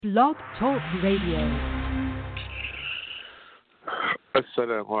Blog Talk Radio.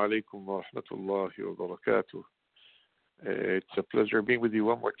 Assalamu alaikum wa rahmatullahi wa barakatuh. It's a pleasure being with you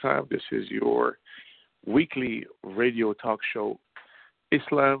one more time. This is your weekly radio talk show,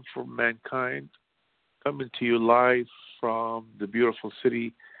 Islam for Mankind, coming to you live from the beautiful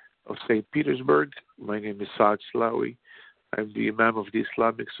city of St. Petersburg. My name is Saad Slawi. I'm the Imam of the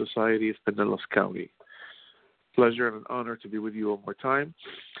Islamic Society of Pinellas County. Pleasure and an honor to be with you one more time.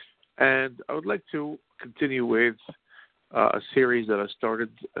 And I would like to continue with a series that I started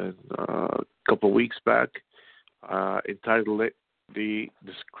a couple of weeks back, entitled it The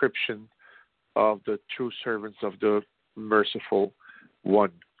Description of the True Servants of the Merciful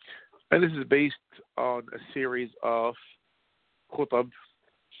One. And this is based on a series of Khutab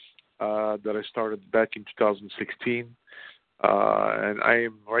that I started back in 2016. And I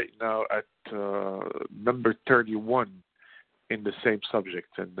am right now at number 31 in the same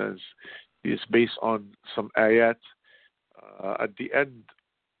subject. And it's based on some ayat at the end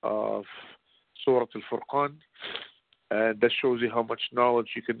of Surah Al-Furqan. And that shows you how much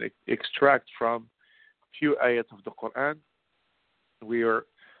knowledge you can extract from few ayat of the Quran.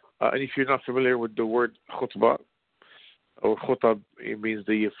 And if you're not familiar with the word khutbah, or khutab, it means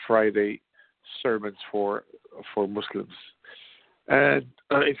the Friday sermons for Muslims. And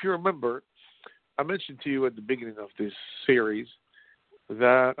if you remember, I mentioned to you at the beginning of this series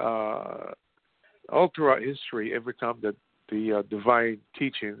that all throughout history, every time that the divine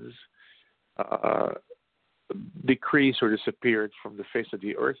teachings decreased or disappeared from the face of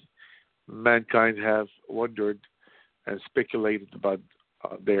the earth, mankind have wondered and speculated about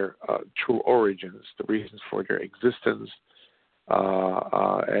their true origins, the reasons for their existence,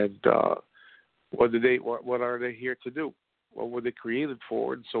 and what are they here to do? What were they created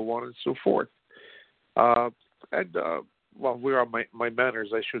for, and so on and so forth. Where are my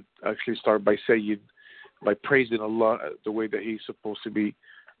manners? I should actually start by praising Allah the way that He's supposed to be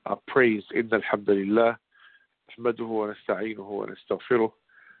praised. Inna alhamdulillah, نحمده ونستعينه ونستغفره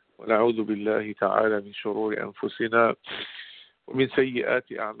ونعوذ بالله تعالى من شرور أنفسنا ومن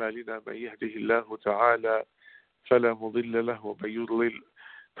سيئات أعمالنا من يهده الله تعالى فلا مضل له ومن يضلل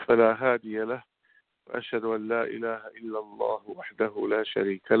فلا هادي له وأشهد أن لا إله إلا الله وحده لا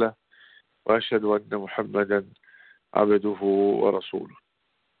شريك له وأشهد أن محمدا عبده ورسوله.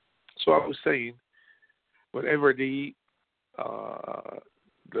 So I was saying, whenever the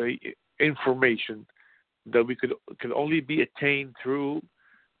information that we can only be attained through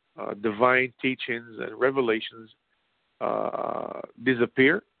divine teachings and revelations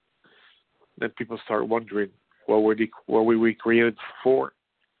disappear, then people start wondering, what were we created for?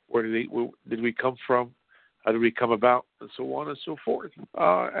 Where did we come from? How did we come about? And so on and so forth.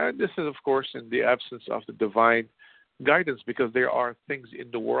 And this is, of course, in the absence of the divine guidance, because there are things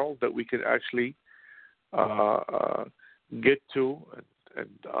in the world that we can actually get to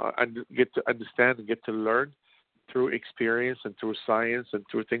and get to understand and get to learn through experience and through science and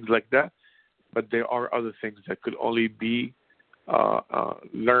through things like that. But there are other things that could only be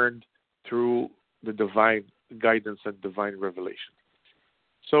learned through the divine guidance and divine revelation.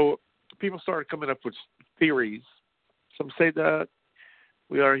 So people started coming up with theories. Some say that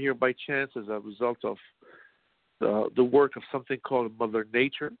we are here by chance as a result of the work of something called Mother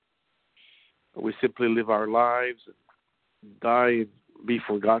Nature. We simply live our lives and die and be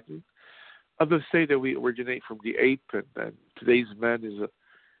forgotten. Others say that we originate from the ape, and today's man is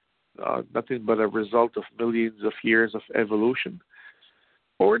nothing but a result of millions of years of evolution.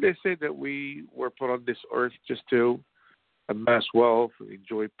 Or they say that we were put on this earth just to amass wealth and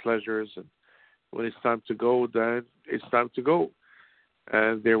enjoy pleasures, and when it's time to go, then it's time to go,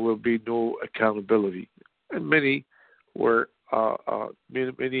 and there will be no accountability. And many were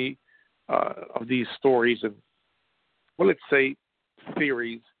many of these stories and, well, let's say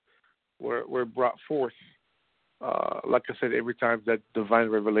theories were brought forth. Like I said, every time that divine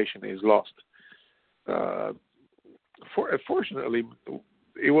revelation is lost. Fortunately,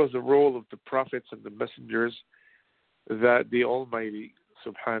 it was the role of the prophets and the messengers that the Almighty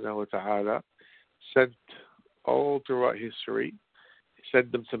Subhanahu wa Ta'ala sent all throughout history,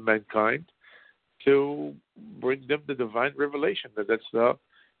 sent them to mankind to bring them the divine revelation. That's the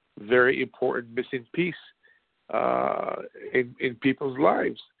very important missing piece in people's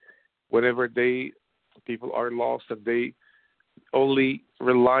lives. Whenever people are lost and they only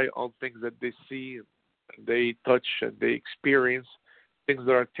rely on things that they see, and they touch, and they experience, things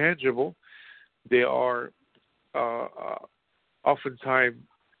that are tangible, they are oftentimes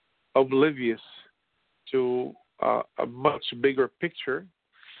oblivious to a much bigger picture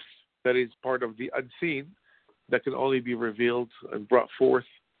that is part of the unseen, that can only be revealed and brought forth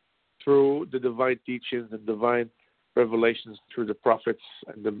through the divine teachings and divine revelations through the prophets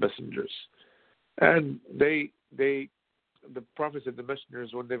and the messengers. And the prophets and the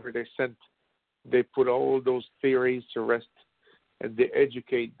messengers, whenever they sent, they put all those theories to rest, and they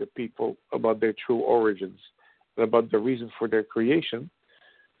educate the people about their true origins and about the reason for their creation.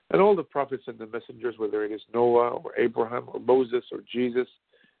 And all the prophets and the messengers, whether it is Noah or Abraham or Moses or Jesus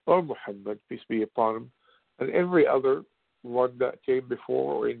or Muhammad, peace be upon him, and every other one that came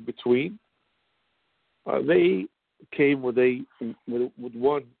before or in between, they came with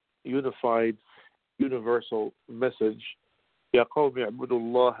one unified, universal message. يا قوم اعبدوا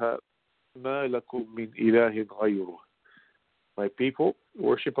الله ما لكم من إله غيره. My people,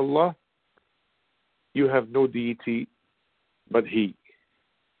 worship Allah. You have no deity but He.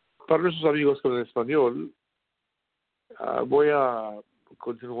 Para nuestros amigos con el español, voy a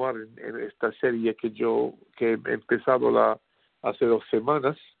continuar en esta serie que he empezado hace 2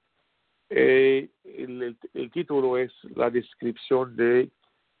 semanas. El título es la descripción de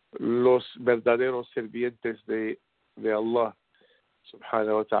los verdaderos sirvientes de Allah,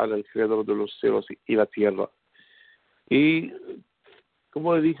 subhanahu wa ta'ala, el creador de los cielos y la tierra. Y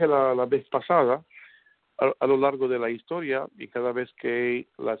como le dije la vez pasada, a lo largo de la historia, y cada vez que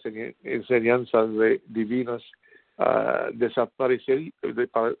las enseñanzas divinas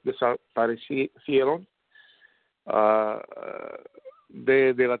desaparecieron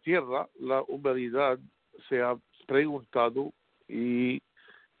de la tierra, la humanidad se ha preguntado y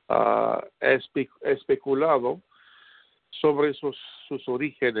especulado sobre sus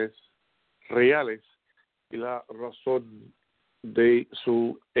orígenes reales y la razón de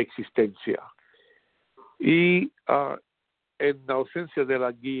su existencia. Y en ausencia de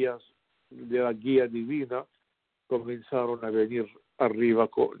la guía divina, comenzaron a venir arriba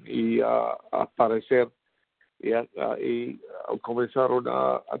y a aparecer y comenzaron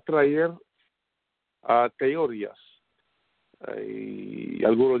a traer teorías. Y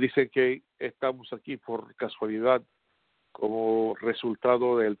algunos dicen que estamos aquí por casualidad, como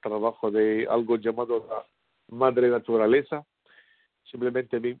resultado del trabajo de algo llamado la madre naturaleza.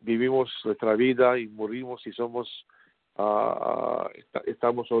 Simplemente vivimos nuestra vida y morimos y estamos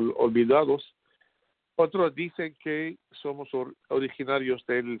olvidados. Otros dicen que somos originarios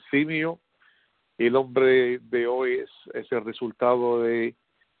del simio y el hombre de hoy es el resultado de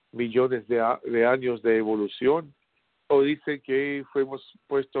millones de años de evolución. O dicen que fuimos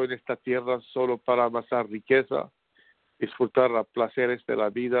puestos en esta tierra solo para amasar riqueza, disfrutar los placeres de la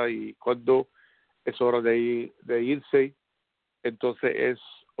vida, y cuando es hora de irse, entonces es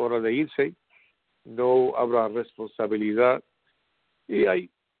hora de irse, no habrá responsabilidad. Y hay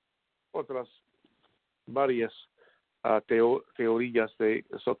otras varias teorías de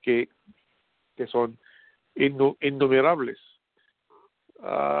eso que son innumerables.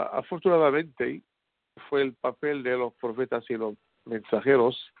 Afortunadamente, fue el papel de los profetas y los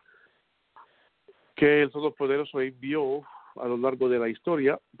mensajeros que el Todopoderoso envió a lo largo de la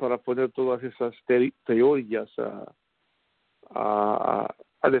historia para poner todas esas teorías a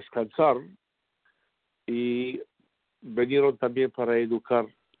descansar, y vinieron también para educar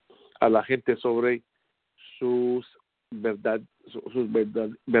a la gente sobre sus verdaderos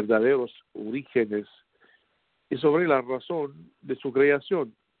orígenes y sobre la razón de su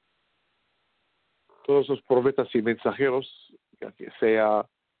creación. Todos los profetas y mensajeros, ya que sea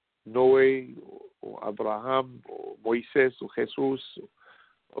Noé o Abraham o Moisés o Jesús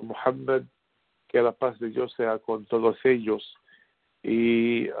o Muhammad, que la paz de Dios sea con todos ellos,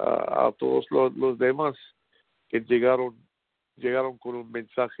 y a todos los demás que llegaron con un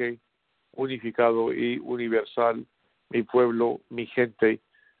mensaje unificado y universal: mi pueblo, mi gente,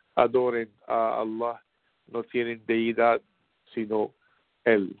 adoren a Allah, no tienen deidad sino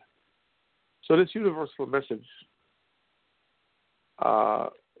Él. So this universal message,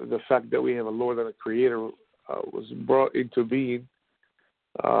 the fact that we have a Lord and a Creator, was brought into being.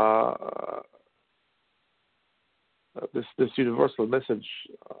 This universal message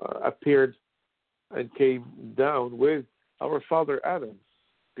appeared and came down with our father Adam,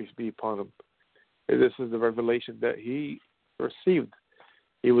 peace be upon him. And this is the revelation that he received.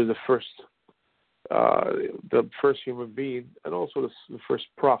 He was the first human being, and also the first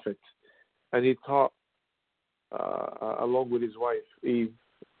prophet. And he taught, along with his wife Eve,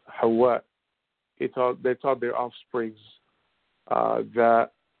 Hawa, they taught their offsprings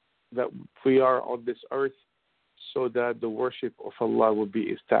that we are on this earth so that the worship of Allah will be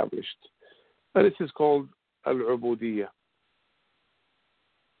established. And this is called al-ubudiyya,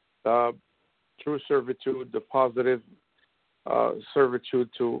 true servitude, the positive servitude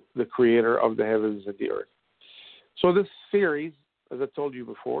to the Creator of the heavens and the earth. So this series, as I told you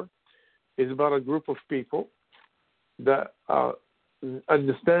before, is about a group of people that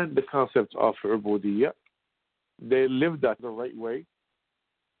understand the concept of ubudiyya. They live that the right way.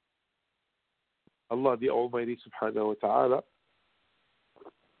 Allah the Almighty subhanahu wa ta'ala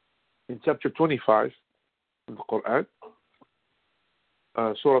in chapter 25 in the Quran,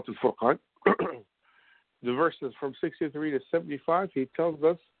 Surah Al-Furqan, the verses from 63 to 75, He tells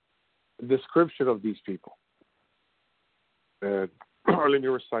us a description of these people. And let me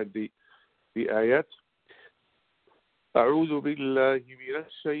recite the ayat. أعوذ بالله من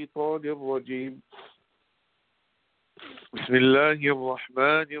الشيطان الرجيم بسم الله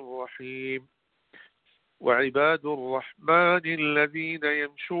الرحمن الرحيم وعباد الرحمن الذين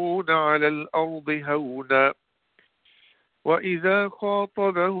يمشون على الأرض هونا وإذا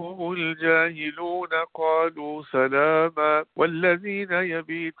خاطبهم الجاهلون قالوا سلاما والذين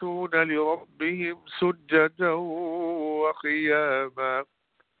يبيتون لربهم سجدا وقياما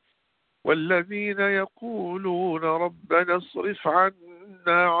والذين يقولون ربنا اصرف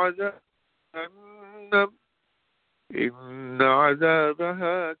عنا عذاب جهنم إن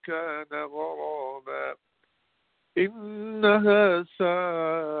عذابها كان غراما إنها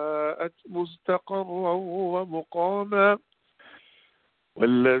ساءت مستقرا ومقاما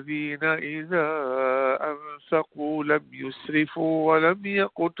والذين إذا أنفقوا لم يسرفوا ولم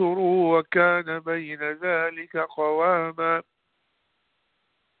يقتروا وكان بين ذلك قواما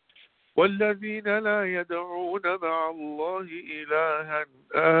والذين لا يدعون مع الله إلها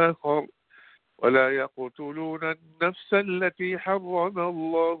آخر ولا يقتلون النفس التي حرم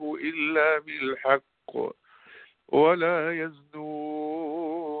الله إلا بالحق ولا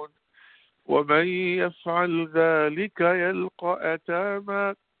يزنون ومن يفعل ذلك يلقى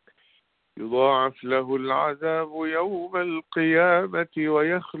أثاما يضاعف له العذاب يوم القيامة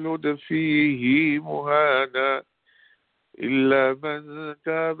ويخلد فيه مهانا إلا من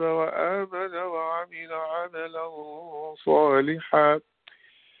تاب وآمن وعمل عملا صالحا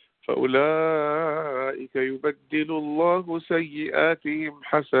فأولئك يبدل الله سيئاتهم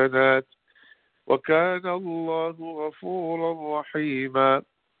حسنات وكان الله غفورا رحيما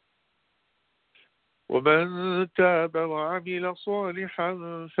ومن تاب وعمل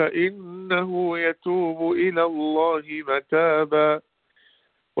صالحا فإنه يتوب إلى الله متابا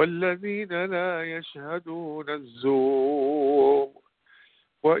والذين لا يشهدون الزور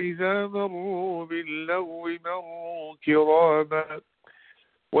وإذا مروا باللغو مروا كراما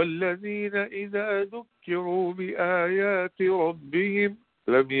والذين إذا ذكروا بآيات ربهم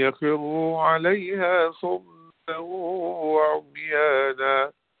لم يخروا عليها صما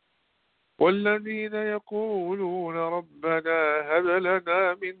وعميانا والذين يقولون ربنا هب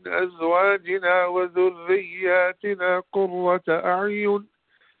لنا من أزواجنا وذرياتنا قرة أعين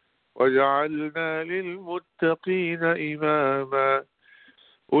وجعلنا للمتقين إماما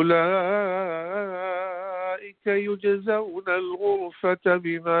أولئك يجزون الغرفة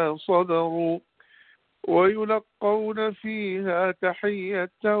بما صبروا ويلقون فيها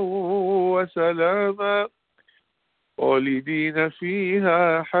تحية وسلاما خالدين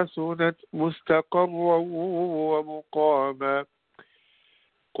فيها حسنت مستقرا ومقاما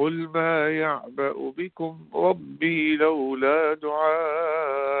قل ما يعبأ بكم ربي لولا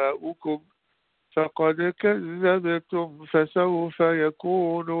دعاؤكم فقد كذبتم فسوف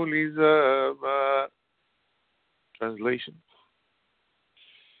يكون لزاما. Translation.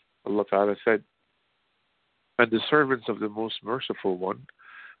 Allah Ta'ala said, and the servants of the most merciful one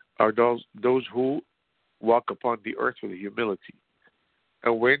are those who walk upon the earth with humility.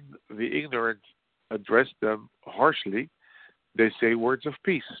 And when the ignorant address them harshly, they say words of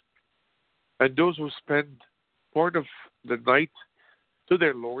peace. And those who spend part of the night to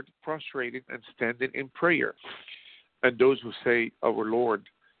their Lord, prostrating and standing in prayer. And those who say, our Lord,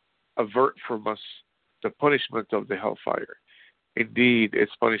 avert from us the punishment of the hellfire. Indeed,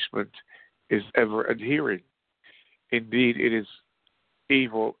 its punishment is ever adhering. Indeed, it is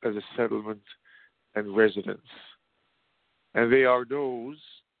evil as a settlement and residence. And they are those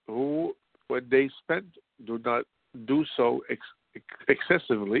who, when they spend, do not do so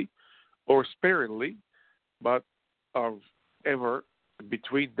excessively or sparingly, but are ever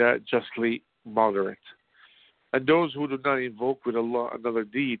between that justly moderate. And those who do not invoke with Allah another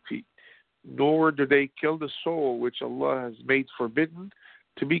deity, nor do they kill the soul which Allah has made forbidden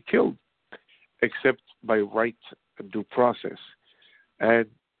to be killed, except by right and due process, and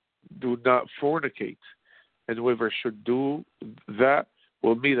do not fornicate, and whoever should do that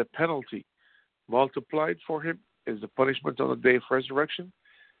will meet a penalty. Multiplied for him is the punishment on the day of resurrection,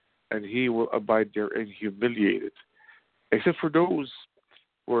 and he will abide therein humiliated. Except for those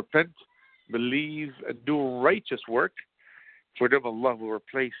who repent, believe, and do righteous work, For them Allah will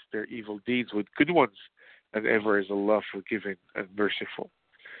replace their evil deeds with good ones, and ever is Allah forgiving and merciful.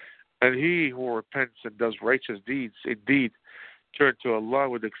 And he who repents and does righteous deeds, indeed, turn to Allah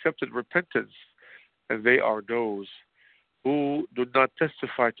with accepted repentance, and they are those who do not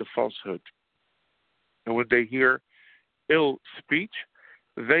testify to falsehood. And when they hear ill speech,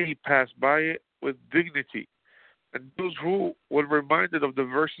 they pass by it with dignity. And those who, when reminded of the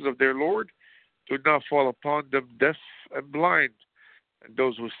verses of their Lord, do not fall upon them deaf and blind. And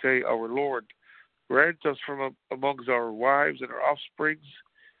those who say, Our Lord, grant us from amongst our wives and our offsprings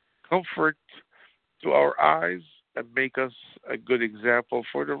comfort to our eyes and make us a good example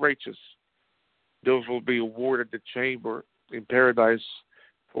for the righteous. Those will be awarded the chamber in paradise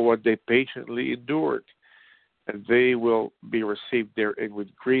for what they patiently endured, and they will be received therein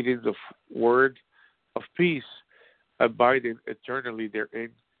with greetings of word of peace, abiding eternally therein.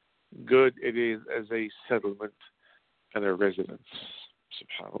 Good it is as a settlement and a residence.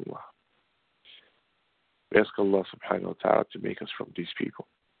 Subhanallah. We ask Allah subhanahu wa ta'ala to make us from these people.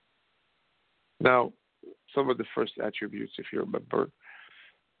 Now, some of the first attributes, if you remember,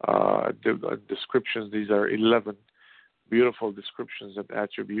 the descriptions, these are 11 beautiful descriptions and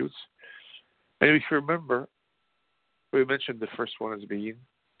attributes. And if you remember, we mentioned the first one as being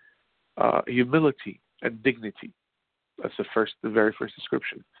humility and dignity. That's the very first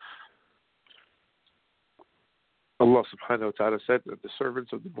description. Allah subhanahu wa ta'ala said that the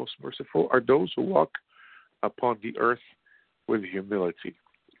servants of the Most Merciful are those who walk upon the earth with humility.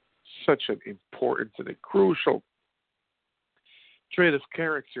 Such an important and a crucial trait of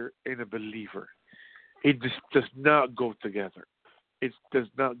character in a believer. It just does not go together. It does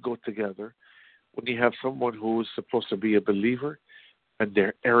not go together when you have someone who is supposed to be a believer and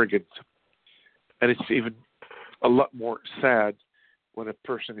they're arrogant. And it's even a lot more sad when a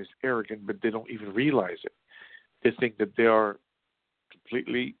person is arrogant, but they don't even realize it. They think that they are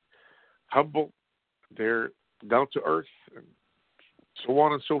completely humble, they're down to earth, and so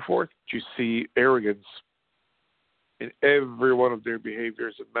on and so forth. You see arrogance in every one of their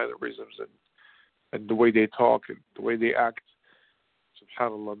behaviors and mannerisms and the way they talk and the way they act.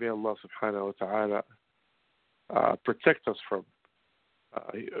 SubhanAllah, may Allah subhanahu wa ta'ala protect us from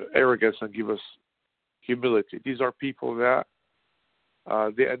arrogance and give us humility. These are people that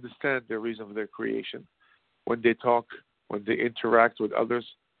they understand the reason for their creation. When they talk, when they interact with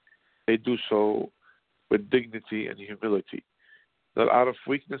others, they do so with dignity and humility. Not out of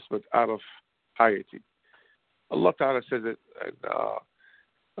weakness, but out of piety. Allah Ta'ala says that,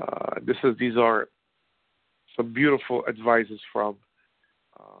 and these are some beautiful advices from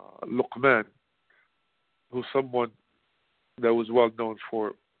Luqman, who's someone that was well known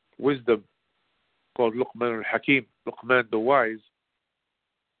for wisdom, called Luqman al-Hakim, Luqman the wise.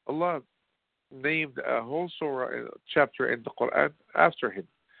 Allah named a whole surah, chapter in the Quran after him,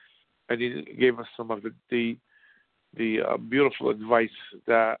 and he gave us some of the beautiful advice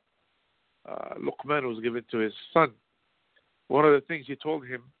that Luqman was given to his son. One of the things he told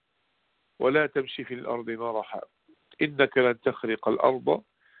him, وَلَا تَمْشِ فِي الْأَرْضِ مَرَحًا إِنَّكَ لَن تَخْرِقَ الْأَرْضَ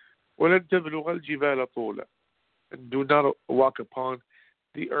وَلَن تَبْلُغَ الْجِبَالَ طُولًا. And do not walk upon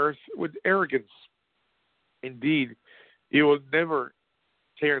the earth with arrogance. Indeed, you will never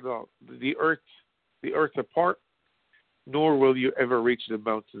tear the earth apart, nor will you ever reach the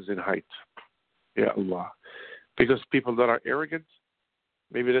mountains in height. Ya Allah. Because people that are arrogant,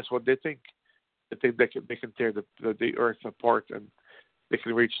 maybe that's what they think. They think they can tear the earth apart and they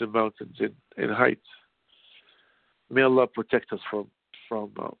can reach the mountains in height. May Allah protect us from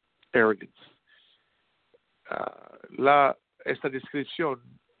arrogance. Esta descripción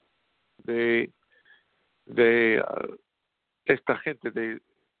de esta gente, de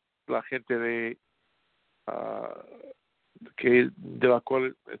la gente de la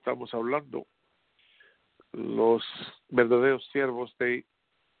cual estamos hablando, los verdaderos siervos de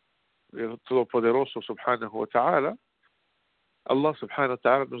Todopoderoso subhanahu wa ta'ala, Allah subhanahu wa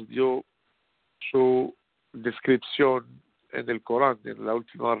ta'ala nos dio su descripción en el Corán, en la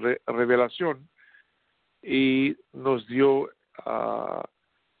última revelación, y nos dio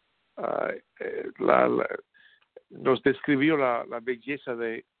nos describió la belleza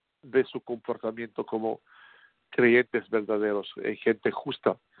de su comportamiento como creyentes verdaderos, gente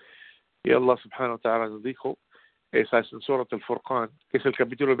justa. Y Allah subhanahu wa ta'ala nos dijo, esa es en Surat al-Furqan, que es el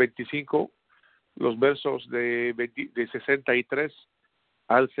capítulo 25, los versos de 63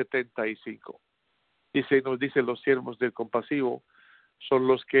 al 75. Nos dice, los siervos del compasivo son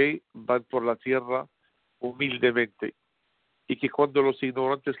los que van por la tierra humildemente, y que cuando los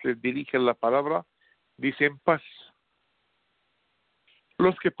ignorantes les dirigen la palabra, dicen paz.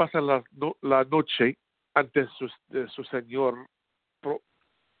 Los que pasan la noche ante de su Señor,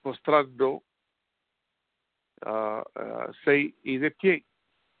 postrando y de pie.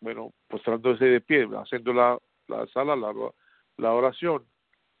 Bueno, postrándose de pie, haciendo la sala, la oración.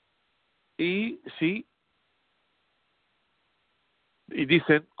 Y sí, y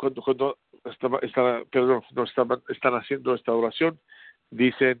dicen, cuando están haciendo esta oración,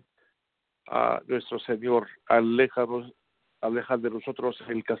 dicen a nuestro Señor, aleja de nosotros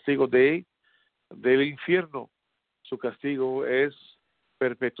el castigo del infierno. Su castigo es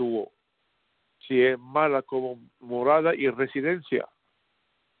perpetuo. Si es mala como morada y residencia.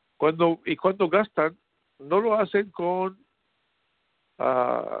 Cuando gastan, no lo hacen con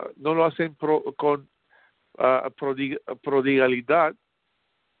prodigalidad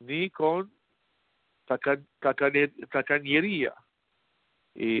ni con tacañería,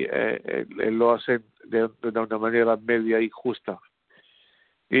 y lo hacen de una manera media y justa.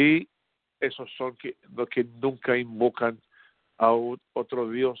 Y esos son los que nunca invocan a otro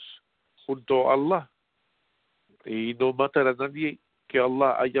Dios junto a Allah, y no matan a nadie que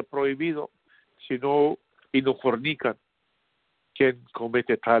Allah haya prohibido, y no fornican. Quien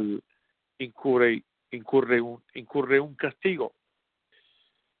comete tal incurre un castigo.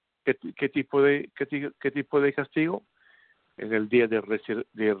 ¿Qué tipo de castigo? En el día de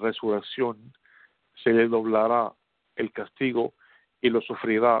resurrección se le doblará el castigo y lo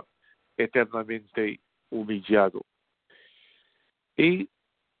sufrirá eternamente humillado. Y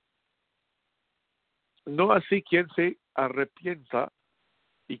no así quien se arrepienta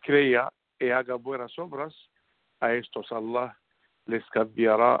y crea y haga buenas obras, a estos Allah les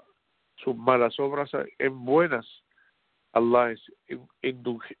cambiará sus malas obras en buenas. Allah es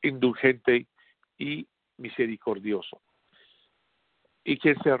indulgente y misericordioso. Y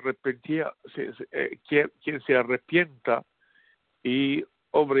quien se arrepienta y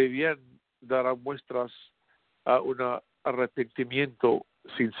obre bien, dará muestras a un arrepentimiento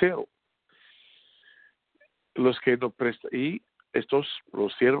sincero. Los que no prestan, y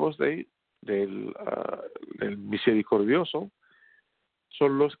los siervos del misericordioso,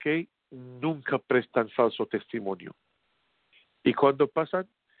 son los que nunca prestan falso testimonio. Y cuando pasan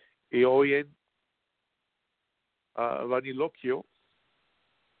y oyen vaniloquio,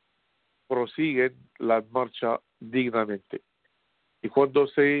 prosiguen la marcha dignamente. Y cuando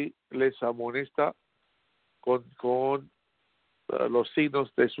se les amonesta con los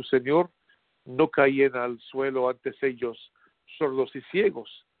signos de su Señor, no caen al suelo antes ellos, sordos y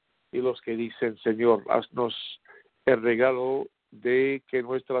ciegos. Y los que dicen, Señor, haznos el regalo de que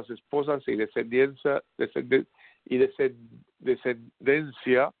nuestras esposas y descendencia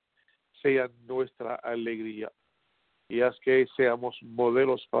sean nuestra alegría, y haz que seamos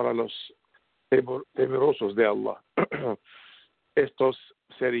modelos para los temerosos de Allah. Estos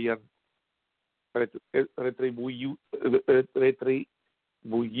serían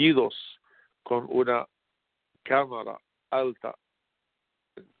retribuidos con una cámara alta,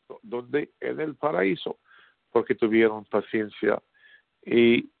 donde en el paraíso, porque tuvieron paciencia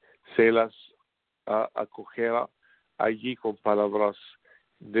y se las acogerá allí con palabras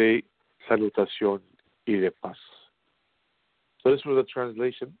de salutación y de paz. So this was a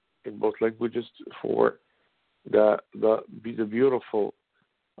translation in both languages for the beautiful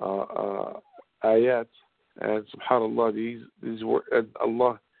ayat, and subhanallah, these were, and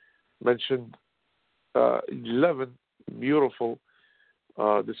Allah mentioned 11 beautiful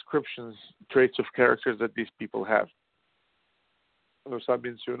descriptions, traits of characters that these people have. Nos ha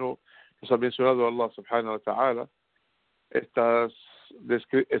mencionado Allah subhanahu wa ta'ala esta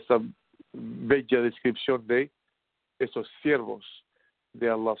bella descripción de estos siervos de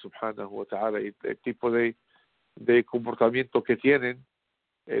Allah subhanahu wa ta'ala, y el tipo de comportamiento que tienen,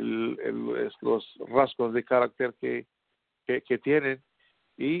 los rasgos de carácter que tienen,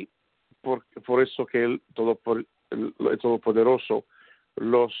 y por eso que el Todopoderoso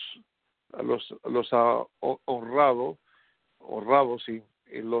los ha honrado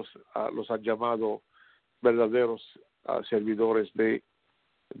y los ha llamado verdaderos servidores de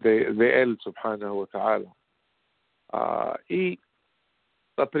él subhanahu wa ta'ala. Y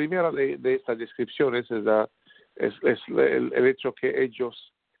la primera de estas descripciones es el hecho que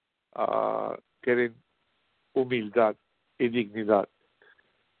ellos tienen humildad y dignidad.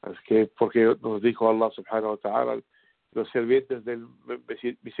 Es que, porque nos dijo Allah subhanahu wa ta'ala, los sirvientes del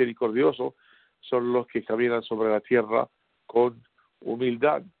misericordioso son los que caminan sobre la tierra con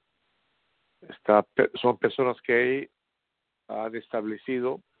humildad. Son personas que han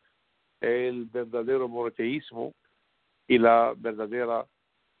establecido el verdadero monoteísmo y la verdadera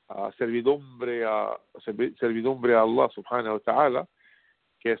servidumbre a Allah subhanahu wa ta'ala,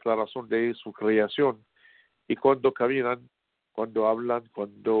 que es la razón de su creación, y cuando caminan, cuando hablan,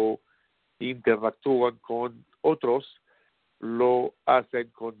 cuando interactúan con otros, lo hacen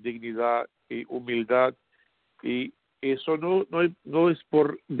con dignidad y humildad, y eso no es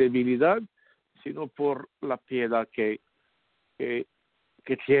por debilidad, sino por la piedad que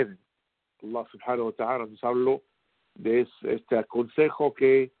tienen. Allah subhanahu wa ta'ala nos habló de este aconsejo,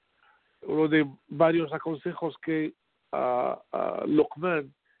 que uno de varios aconsejos que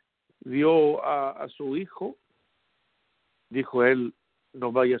Luqman dio a su hijo. Dijo él: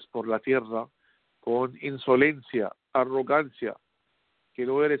 no vayas por la tierra con insolencia, arrogancia, que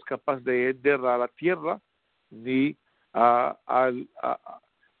no eres capaz de entrar a la tierra ni a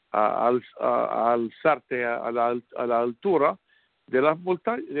alzarte a la altura de las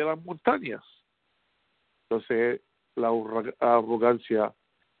montañas. Entonces, la arrogancia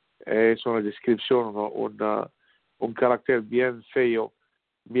es una descripción, ¿no? Un carácter bien feo,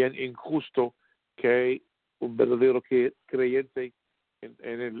 bien injusto, que un verdadero creyente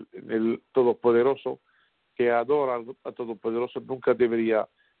en el Todopoderoso, que adora al Todopoderoso, nunca debería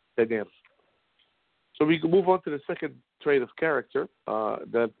tener. So we can move on to the second trait of character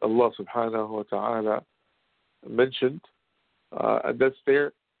that Allah subhanahu wa ta'ala mentioned, and that's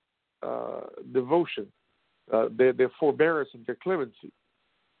their devotion, their forbearance and their clemency.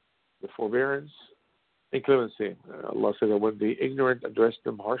 The forbearance and clemency. Allah said that when the ignorant address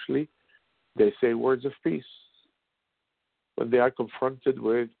them harshly, they say words of peace. When they are confronted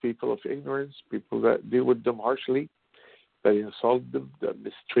with people of ignorance, people that deal with them harshly, that insult them, that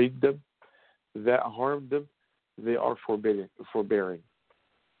mistreat them, that harm them, they are forbearing.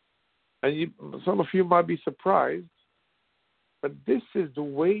 And some of you might be surprised, but this is the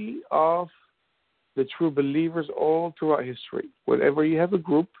way of the true believers all throughout history. Whenever you have a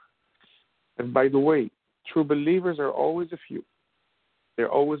group, and by the way, true believers are always a few. They're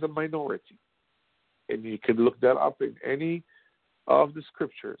always a minority. And you can look that up in any of the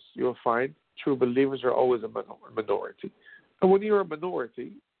scriptures. You'll find true believers are always a minority. And when you're a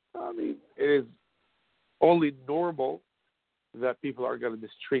minority, I mean, it is only normal that people are going to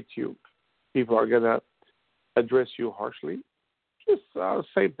mistreat you. People are going to address you harshly. Just the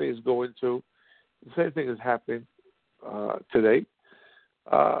same thing is happening today.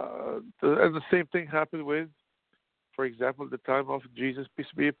 And the same thing happened with, for example, the time of Jesus,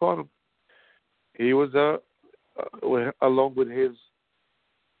 peace be upon him. He was along with his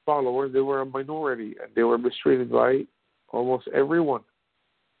followers, they were a minority, and they were mistreated by almost everyone.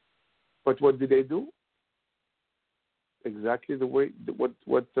 But what did they do? Exactly the way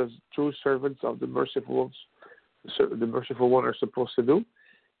what does true servants of the merciful one are supposed to do,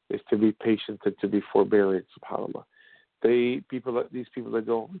 is to be patient and to be forbearing. Subhanallah. These people that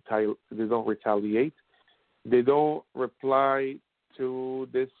don't retaliate, they don't reply to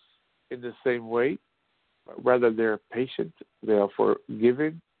this in the same way. Rather, they're patient, they are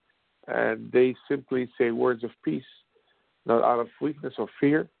forgiving, and they simply say words of peace, not out of weakness or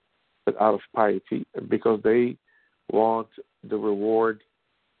fear, but out of piety, and because they want the reward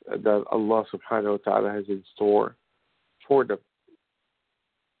that Allah subhanahu wa ta'ala has in store for them.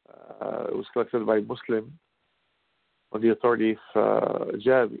 It was collected by Muslim on the authority of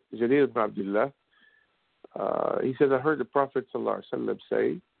Jarir ibn Abdullah. He said, I heard the Prophet sallallahu alaihi wasallam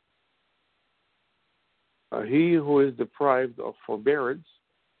say, he who is deprived of forbearance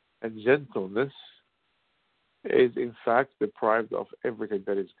and gentleness is in fact deprived of everything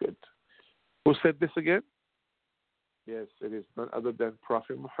that is good. Who said this again? Yes, it is none other than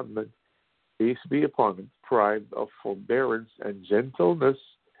Prophet Muhammad, peace be upon him. Deprived of forbearance and gentleness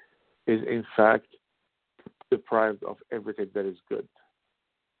is in fact deprived of everything that is good.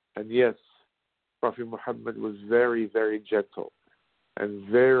 And yes, Prophet Muhammad was very, very gentle and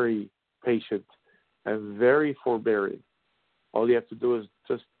very patient and very forbearing. All you have to do is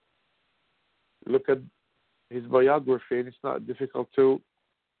just look at his biography, and it's not difficult to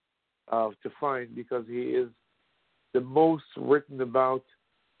find, because he is the most written about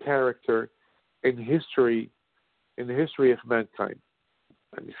character in the history of mankind.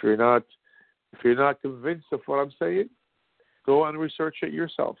 And if you're not convinced of what I'm saying, go and research it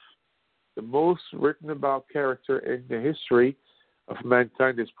yourself. The most written about character in the history of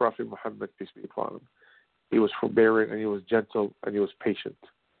mankind is Prophet Muhammad, peace be upon him. He was forbearing, and he was gentle, and he was patient.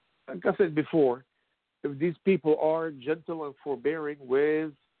 Like I said before, if these people are gentle and forbearing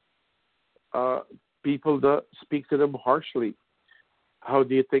with people that speak to them harshly, how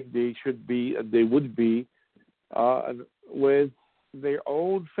do you think they should be and they would be with their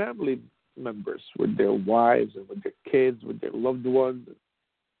own family members, with their wives and with their kids, with their loved ones,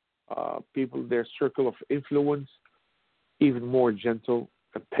 people in their circle of influence? Even more gentle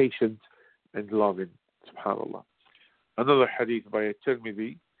and patient and loving. Subhanallah. Another hadith by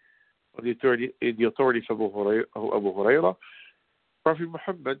Tirmidhi, on the authority of Abu Hurairah, Prophet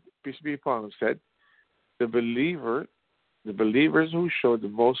Muhammad, peace be upon him, said, the believers who show the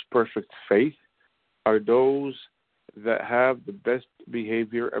most perfect faith are those that have the best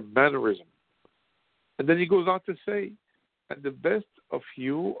behavior and mannerism. And then he goes on to say, and the best of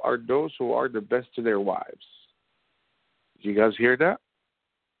you are those who are the best to their wives. Did you guys hear that?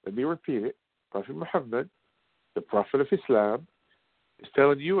 Let me repeat it. Prophet Muhammad, the Prophet of Islam, is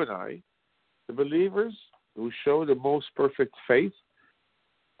telling you and I, the believers who show the most perfect faith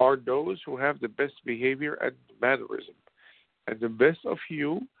are those who have the best behavior and mannerism. And the best of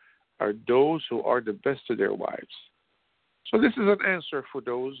you are those who are the best to their wives. So this is an answer for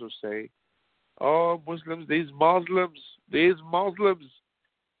those who say, oh, Muslims, these Muslims, they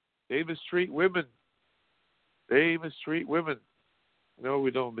mistreat women. They mistreat women. No,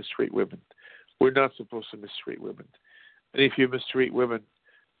 we don't mistreat women. We're not supposed to mistreat women. And if you mistreat women,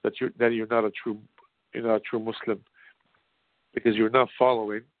 then you're not a true Muslim, because you're not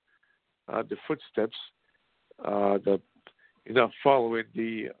following the footsteps. You're not following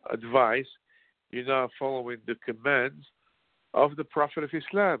the advice. You're not following the commands of the Prophet of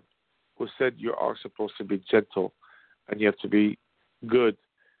Islam, who said you are supposed to be gentle and you have to be good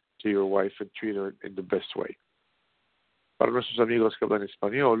to your wife and treat her in the best way. Para nuestros amigos que hablan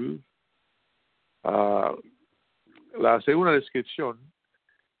español, la segunda descripción,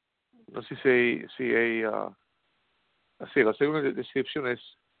 no sé la segunda descripción es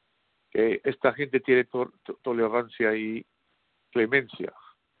que esta gente tiene tolerancia y clemencia.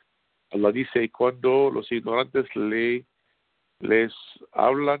 Allah dice, cuando los ignorantes les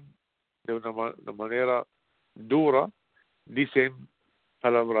hablan de una manera dura, dicen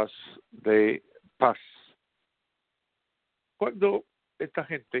palabras de paz. Cuando esta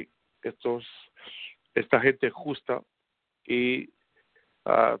gente justa y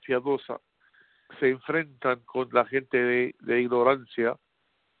piadosa se enfrentan con la gente de ignorancia,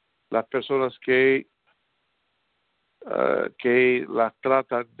 las personas que las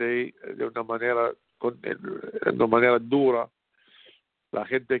tratan de una manera dura, la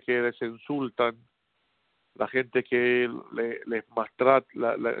gente que les insultan, la gente que le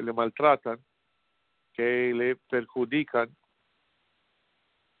maltratan, que le perjudican,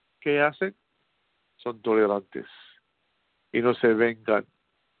 ¿qué hacen? Son tolerantes y no se vengan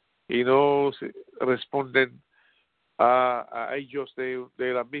y no responden a ellos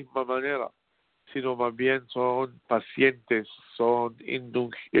de la misma manera, sino más bien son pacientes, son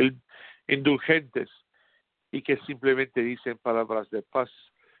indulgentes, y que simplemente dicen palabras de paz,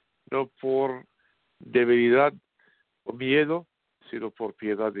 no por debilidad o miedo, sino por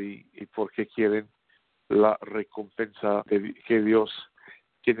piedad y porque quieren la recompensa que Dios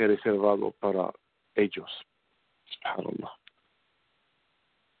tiene reservado para ellos. Subhanallah.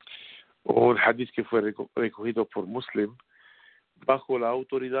 Un hadith que fue recogido por Muslim bajo la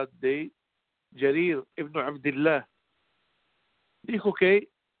autoridad de Jarir ibn Abdullah, dijo que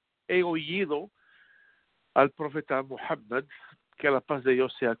he oído al profeta Muhammad, que la paz de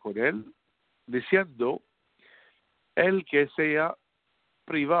Dios sea con él, diciendo, el que sea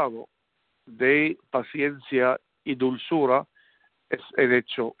privado de paciencia y dulzura es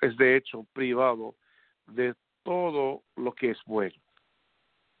de hecho privado de todo lo que es bueno.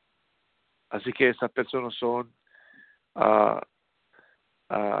 Así que esas personas son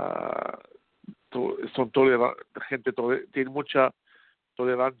gente tiene mucha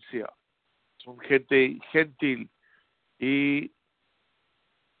tolerancia, son gente gentil y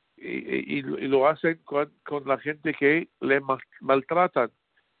lo hacen con la gente que le maltratan.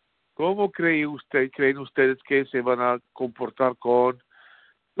 ¿Cómo creen ustedes que se van a comportar con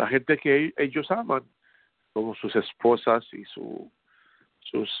la gente que ellos aman, como sus esposas y sus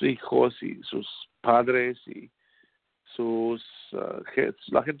hijos y sus padres y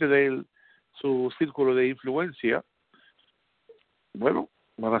la gente de su círculo de influencia? Bueno,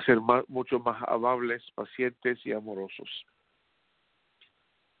 van a ser mucho más amables, pacientes y amorosos.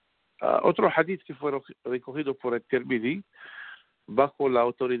 Otro hadith que fue recogido por el Tirmidhi bajo la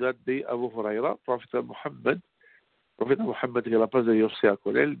autoridad de Abu Hurairah, Profeta Muhammad, que la paz de Dios sea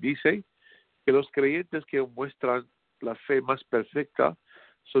con él, dice que los creyentes que muestran la fe más perfecta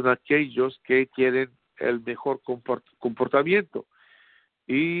son aquellos que tienen el mejor comportamiento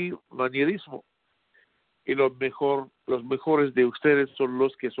y manierismo. Y los mejores de ustedes son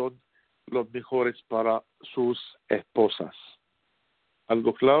los que son los mejores para sus esposas.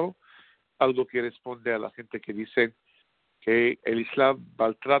 ¿Algo claro? Algo que responde a la gente que dicen que el Islam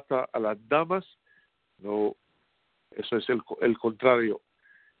maltrata a las damas. No, eso es el contrario.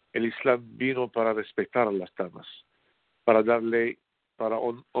 el Islam vino para respetar a las damas, para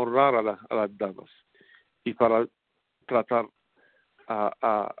honrar a las damas y para tratar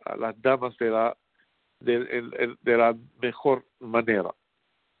a las damas de la mejor manera.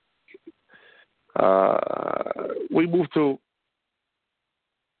 We move to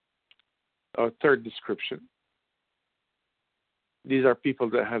our third description. These are people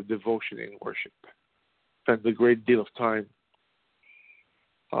that have devotion in worship, spend a great deal of time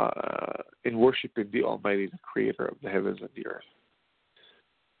in worshiping the Almighty, the Creator of the heavens and the earth.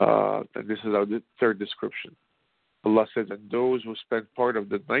 And this is our third description. Allah says, and those who spend part of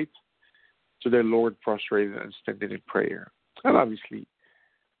the night to their Lord prostrated and standing in prayer. And obviously,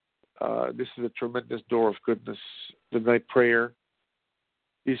 this is a tremendous door of goodness, the night prayer.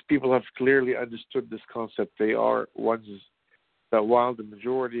 These people have clearly understood this concept. They are ones that while the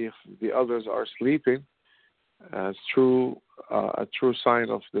majority of the others are sleeping, as a true sign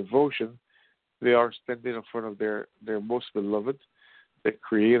of devotion, they are standing in front of their most beloved, the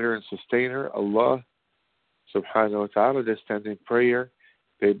Creator and Sustainer, Allah subhanahu wa ta'ala. They stand in prayer,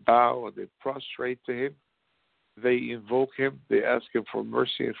 they bow and they prostrate to Him, they invoke Him, they ask Him for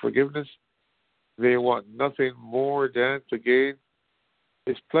mercy and forgiveness. They want nothing more than to gain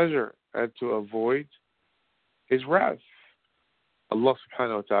His pleasure and to avoid His wrath. Allah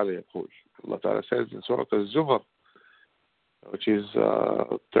subhanahu wa ta'ala يقول, Allah ta'ala says in Surah Al-Zumar, which is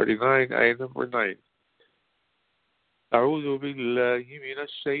 39, ayah number 9, أعوذ بالله من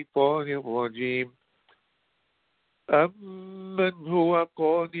الشيطان الرجيم أمن هو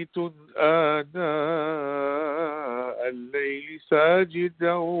قانت آناء الليل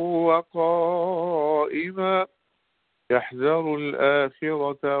ساجدا وقائما يحذر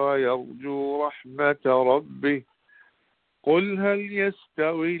الآخرة ويرجو رحمة ربه قل هل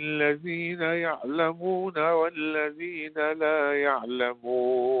يستوي الذين يعلمون والذين لا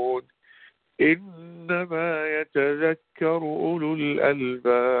يعلمون إنما يتذكر أولو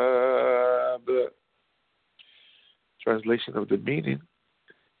الألباب. Translation of the meaning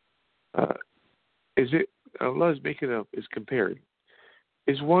Allah is comparing.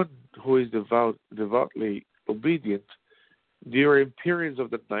 Is one who is devoutly obedient during periods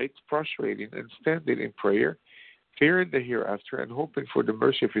of the night, prostrating and standing in prayer, fearing the hereafter and hoping for the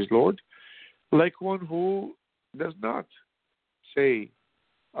mercy of his Lord, like one who does not? Say,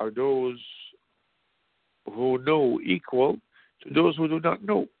 are those who know equal to those who do not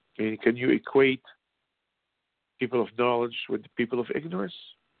know? And can you equate people of knowledge with the people of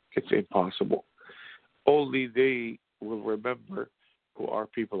ignorance? It's impossible. Only they will remember who are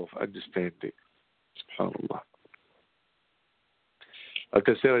people of understanding. Subhanallah. La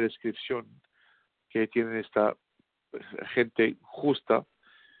tercera descripción que tienen esta gente justa,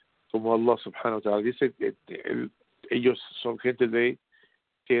 como Allah subhanahu wa ta'ala dice, ellos son gente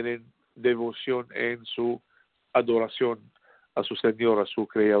tienen devoción en su adoración a su Señor, a su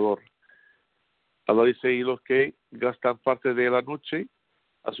Creador. Allah dice, y los que gastan parte de la noche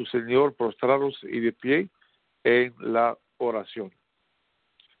a su Señor prostrados y de pie en la oración.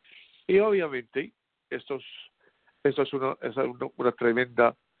 Y obviamente esto es una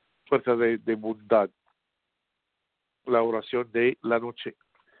tremenda fuerza de bondad, la oración de la noche.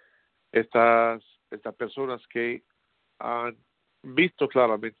 Estas personas que han visto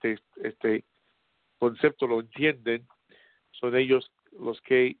claramente este concepto, lo entienden, son ellos los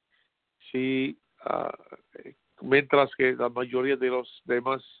que sí, mientras que la mayoría de los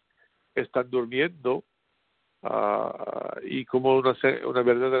demás están durmiendo, y como una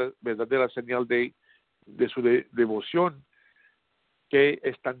verdadera señal de su devoción, que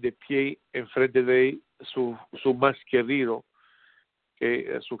están de pie enfrente de su más querido,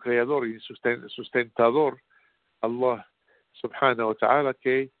 que es su creador y sustentador, Allah subhanahu wa ta'ala,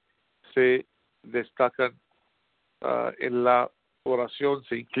 que se destacan en la oración,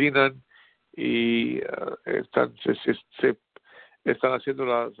 se inclinan y están haciendo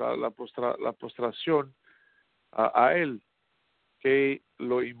la postración a Él, que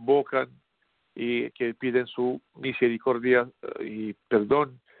lo invocan y que piden su misericordia y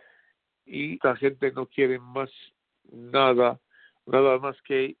perdón. Y la gente no quiere nada más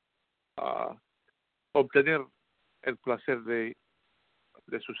que obtener el placer de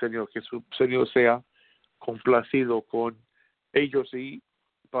su Señor, que su Señor sea complacido con ellos y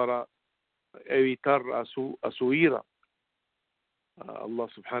para evitar a su ira. Allah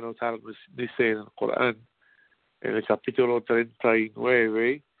subhanahu wa ta'ala dice en el Corán, en el capítulo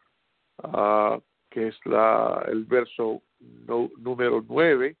 39, que es el verso número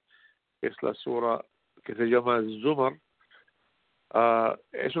 9, que es la sura que se llama Zumar,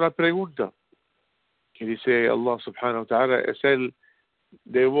 es una pregunta que dice Allah subhanahu wa ta'ala, es Él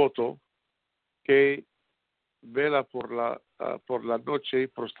devoto que vela por la noche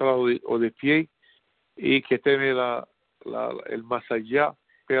prostrado o de pie y que teme el más allá,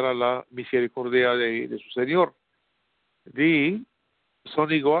 espera la misericordia de su Señor. Y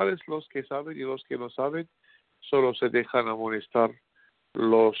son iguales los que saben y los que no saben, solo se dejan amonestar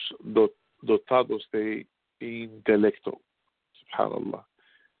los dotados de intelecto. Subhanallah.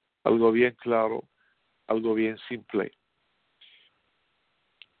 Algo bien claro, algo bien simple.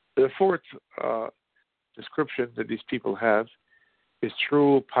 The fourth description that these people have is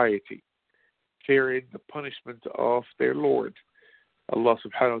true piety, fearing the punishment of their Lord. Allah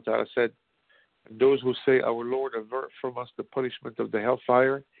subhanahu wa ta'ala said, and those who say, our Lord, avert from us the punishment of the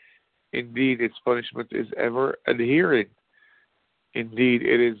hellfire, indeed its punishment is ever adhering. Indeed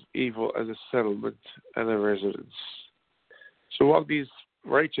it is evil as a settlement and a residence. So while these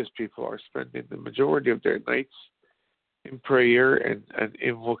righteous people are spending the majority of their nights in prayer and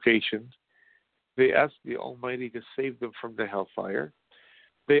invocation, they ask the Almighty to save them from the hellfire.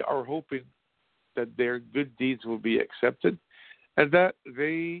 They are hoping that their good deeds will be accepted, and that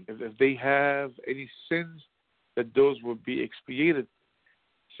if they have any sins, that those will be expiated,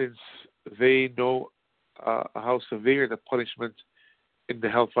 since they know how severe the punishment in the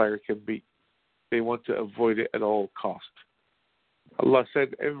hellfire can be. They want to avoid it at all cost. Allah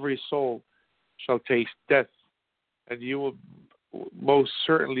said, every soul shall taste death, and you will most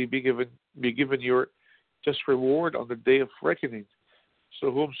certainly be given your just reward on the day of reckoning. So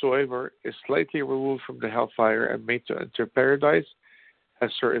whomsoever is slightly removed from the hellfire and made to enter paradise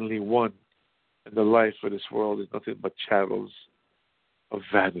has certainly won. And the life of this world is nothing but chattels of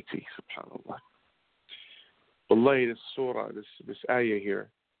vanity. Subhanallah. Wallahi, this surah, this ayah here,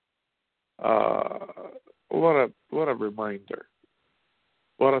 what a reminder.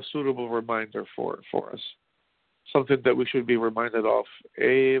 What a suitable reminder for us. Something that we should be reminded of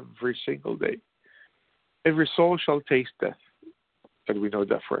every single day. Every soul shall taste death. And we know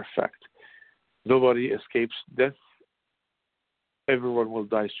that for a fact. Nobody escapes death. Everyone will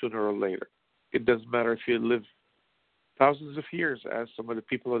die sooner or later. It doesn't matter if you live thousands of years, as some of the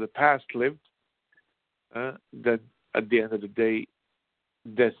people of the past lived. Then at the end of the day,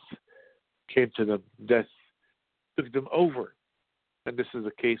 death came to them. Death took them over. And this is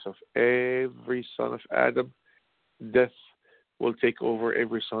the case of every son of Adam. Death will take over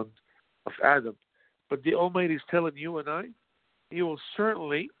every son of Adam. But the Almighty is telling you and I, you will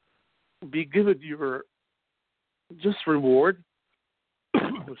certainly be given your just reward.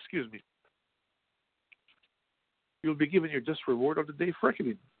 Excuse me. You'll be given your just reward on the day of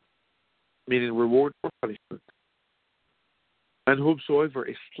reckoning, meaning reward or punishment. And whomsoever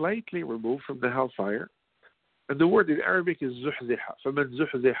is slightly removed from the hellfire, and the word in Arabic is زُحْزِحَ. فَمَنْ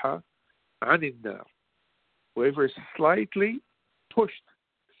زُحْزِحَ عَنِ النَّارِ. Whoever is slightly pushed.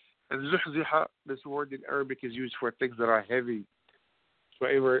 And زُحْزِحَ, this word in Arabic is used for things that are heavy. So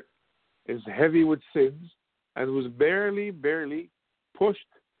whoever is heavy with sins and was barely pushed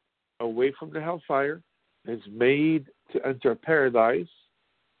away from the hellfire, is made to enter paradise,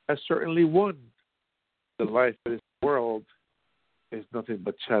 has certainly won. The life of this world is nothing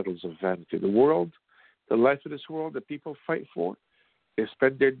but chattels of vanity. The life of this world that people fight for, they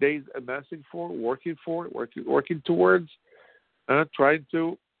spend their days amassing for, working towards, trying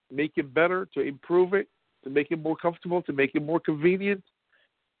to make it better, to improve it, to make it more comfortable, to make it more convenient,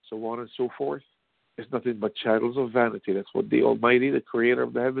 so on and so forth. It's nothing but chattels of vanity. That's what the Almighty, the Creator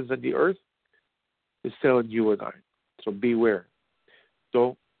of the heavens and the earth, is telling you and I. So beware.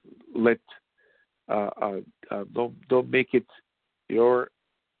 Don't let, don't make it your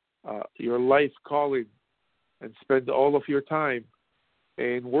life calling and spend all of your time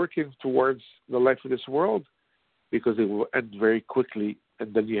in working towards the life of this world, because it will end very quickly,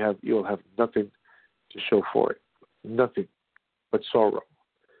 and then you'll have nothing to show for it, nothing but sorrow.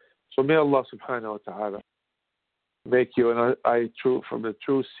 So may Allah subhanahu wa ta'ala make you and I true from the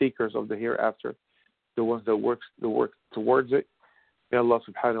true seekers of the hereafter, the ones that work towards it. May Allah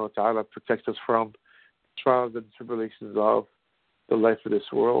subhanahu wa ta'ala protect us from trials and tribulations of the life of this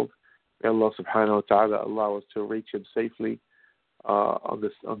world. May Allah subhanahu wa ta'ala allow us to reach Him safely on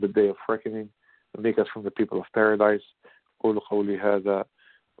the day of reckoning, and make us from the people of paradise. قولوا قولي هذا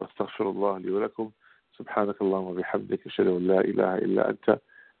واستغفر الله لي ولكم. سبحانك اللهم وبحمدك أشهد أن لا إله إلا أنت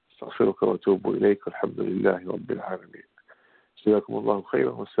أستغفرك وأتوب إليك والحمد لله رب العالمين. جزاكم الله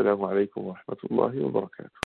خيرا والسلام عليكم ورحمة الله وبركاته.